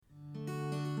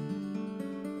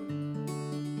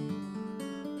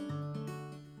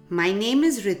My name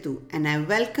is Ritu and I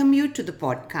welcome you to the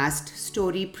podcast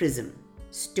Story Prism.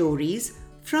 Stories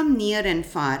from near and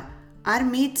far are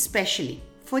made specially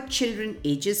for children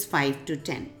ages 5 to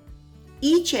 10.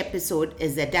 Each episode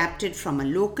is adapted from a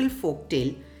local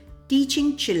folktale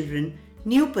teaching children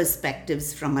new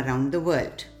perspectives from around the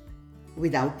world.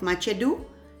 Without much ado,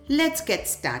 let's get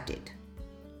started.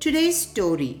 Today's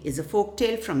story is a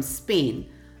folktale from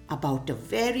Spain about a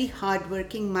very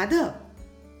hardworking mother.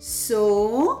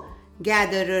 So,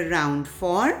 gather around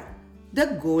for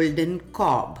the Golden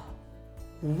Cob.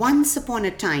 Once upon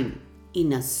a time,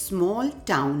 in a small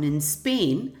town in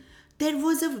Spain, there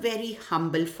was a very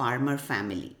humble farmer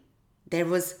family. There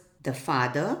was the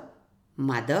father,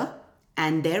 mother,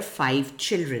 and their 5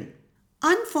 children.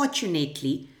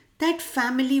 Unfortunately, that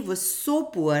family was so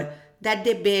poor that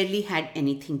they barely had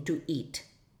anything to eat.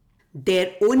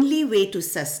 Their only way to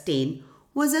sustain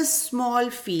was a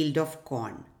small field of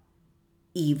corn.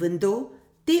 Even though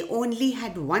they only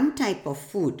had one type of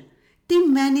food, they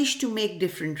managed to make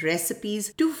different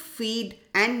recipes to feed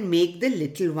and make the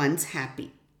little ones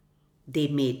happy. They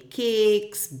made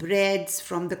cakes, breads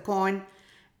from the corn,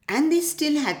 and they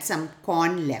still had some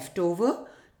corn left over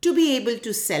to be able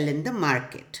to sell in the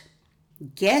market.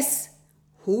 Guess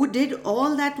who did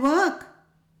all that work?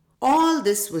 All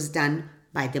this was done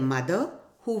by the mother,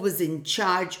 who was in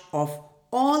charge of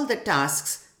all the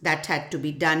tasks that had to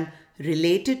be done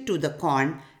related to the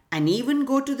corn and even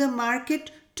go to the market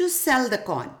to sell the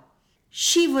corn.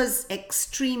 She was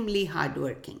extremely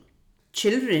hardworking.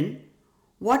 Children,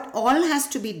 what all has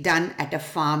to be done at a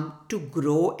farm to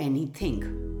grow anything?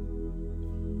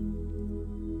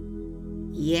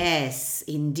 Yes,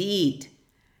 indeed.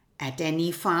 At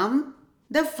any farm,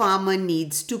 the farmer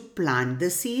needs to plant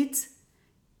the seeds,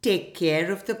 take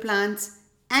care of the plants,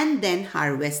 and then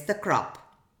harvest the crop.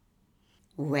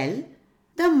 Well,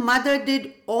 the mother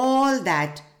did all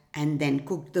that and then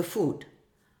cooked the food.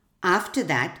 After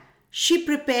that, she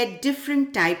prepared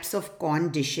different types of corn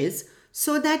dishes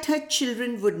so that her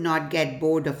children would not get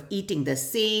bored of eating the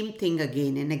same thing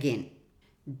again and again.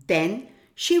 Then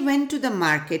she went to the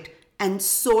market and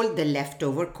sold the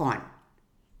leftover corn.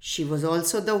 She was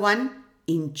also the one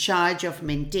in charge of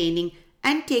maintaining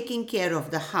and taking care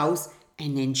of the house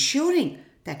and ensuring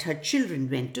that her children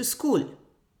went to school.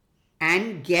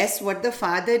 And guess what the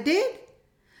father did?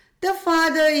 The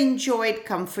father enjoyed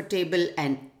comfortable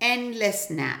and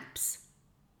endless naps.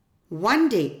 One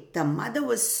day, the mother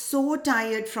was so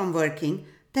tired from working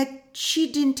that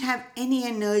she didn't have any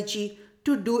energy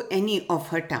to do any of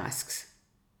her tasks.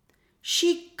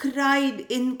 She cried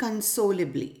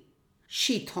inconsolably.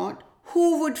 She thought,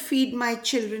 who would feed my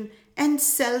children and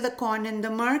sell the corn in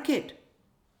the market?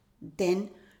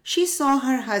 Then she saw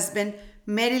her husband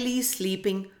merrily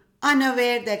sleeping,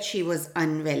 unaware that she was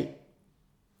unwell.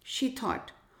 She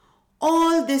thought,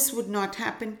 all this would not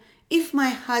happen if my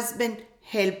husband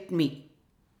helped me.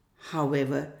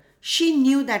 However, she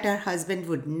knew that her husband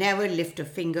would never lift a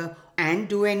finger and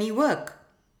do any work.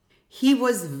 He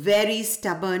was a very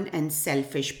stubborn and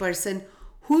selfish person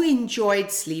who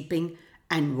enjoyed sleeping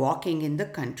and walking in the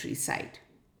countryside.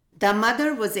 The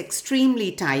mother was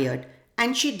extremely tired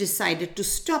and she decided to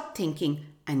stop thinking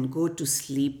and go to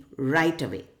sleep right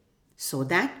away so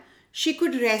that she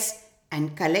could rest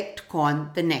and collect corn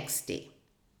the next day.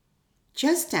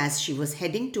 Just as she was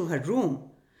heading to her room,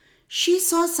 she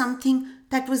saw something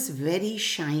that was very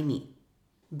shiny.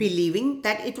 Believing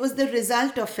that it was the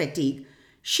result of fatigue,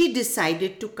 she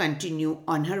decided to continue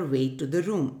on her way to the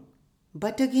room.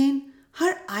 But again,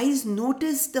 her eyes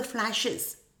noticed the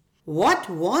flashes. What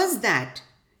was that?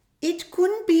 It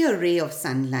couldn't be a ray of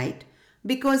sunlight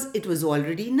because it was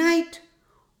already night,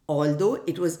 although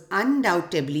it was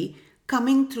undoubtedly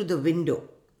coming through the window.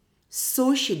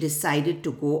 So she decided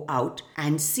to go out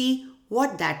and see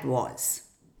what that was.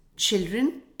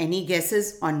 Children, any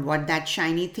guesses on what that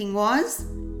shiny thing was?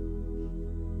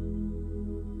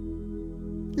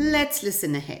 Let's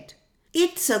listen ahead.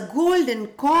 It's a golden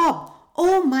cob.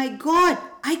 Oh my God,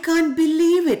 I can't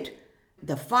believe it,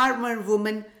 the farmer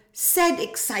woman said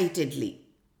excitedly.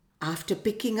 After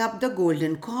picking up the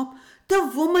golden cob, the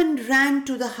woman ran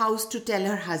to the house to tell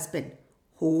her husband,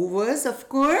 who was, of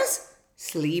course,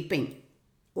 sleeping.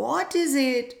 What is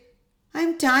it?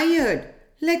 I'm tired.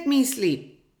 Let me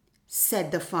sleep,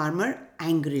 said the farmer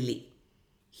angrily.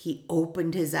 He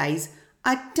opened his eyes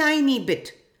a tiny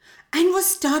bit and was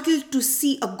startled to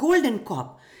see a golden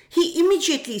cob. He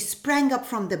immediately sprang up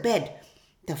from the bed.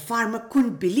 The farmer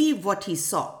couldn't believe what he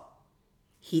saw.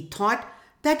 He thought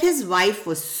that his wife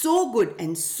was so good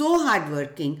and so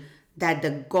hardworking that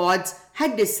the gods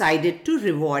had decided to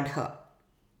reward her.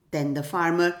 Then the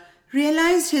farmer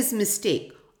realized his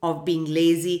mistake of being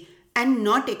lazy and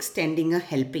not extending a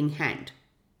helping hand.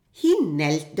 He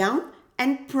knelt down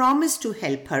and promised to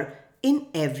help her in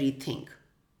everything.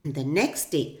 The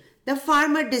next day, the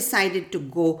farmer decided to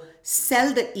go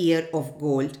sell the ear of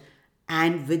gold,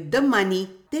 and with the money,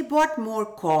 they bought more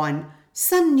corn,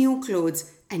 some new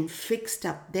clothes, and fixed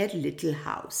up their little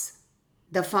house.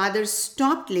 The father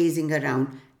stopped lazing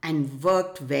around and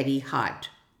worked very hard.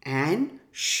 And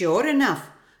sure enough,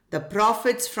 the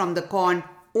profits from the corn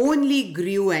only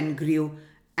grew and grew,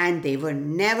 and they were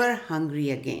never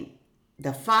hungry again.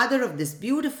 The father of this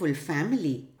beautiful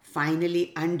family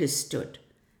finally understood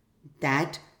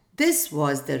that this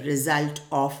was the result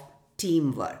of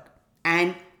teamwork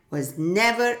and was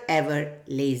never ever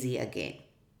lazy again.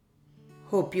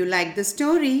 Hope you like the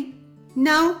story.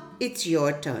 Now it's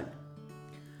your turn.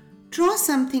 Draw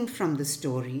something from the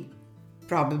story,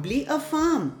 probably a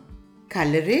farm.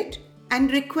 Color it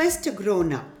and request a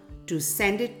grown-up to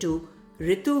send it to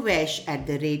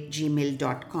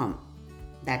rituvesh@gmail.com.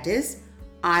 That is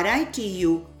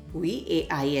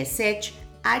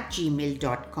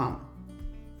RITUVAISH@gmail.com.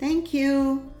 Thank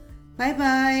you.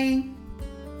 Bye-bye.